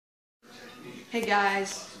Hey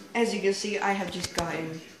guys, as you can see, I have just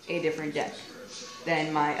gotten a different deck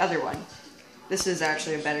than my other one. This is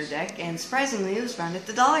actually a better deck, and surprisingly it was found at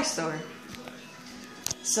the dollar store.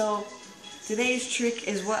 So, today's trick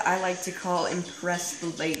is what I like to call impress the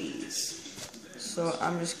ladies. So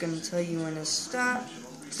I'm just going to tell you when to stop.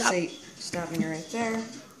 Say, stopping right there.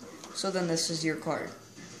 So then this is your card.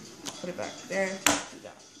 Put it back there.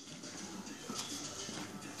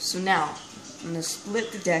 So now, I'm going to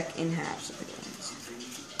split the deck in half. So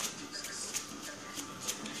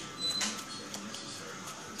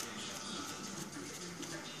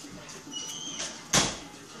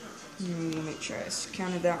I'm going to make sure I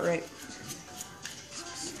counted that right.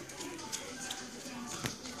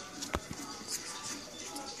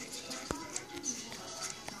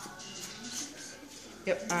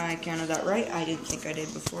 Yep, I counted that right. I didn't think I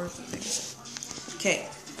did before. Okay.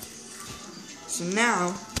 So now,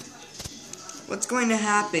 what's going to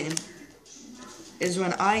happen is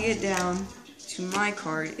when I get down to my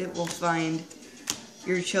card, it will find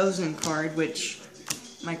your chosen card, which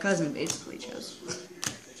my cousin basically chose.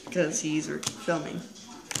 Because he's filming.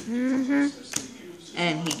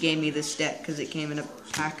 And he gave me this deck because it came in a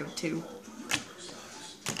pack of 2.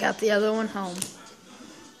 Got the other one home.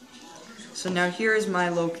 So now here is my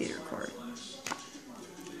locator card.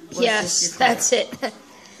 Yes, that's it.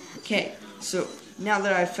 Okay, so now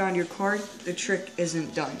that I've found your card, the trick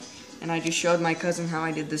isn't done. And I just showed my cousin how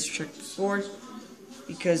I did this trick before,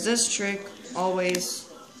 because this trick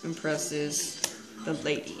always impresses the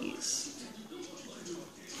ladies.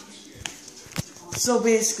 So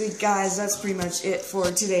basically, guys, that's pretty much it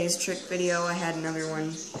for today's trick video. I had another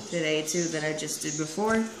one today, too, that I just did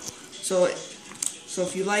before. So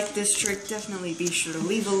if you like this trick, definitely be sure to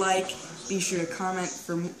leave a like. Be sure to comment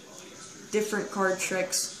for different card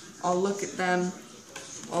tricks. I'll look at them.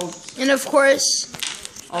 And of course,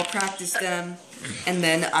 I'll practice them, and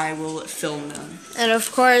then I will film them. And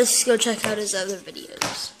of course, go check out his other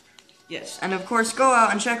videos. Yes, and of course, go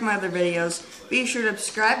out and check my other videos. Be sure to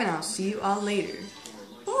subscribe, and I'll see you all later.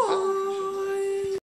 Bye!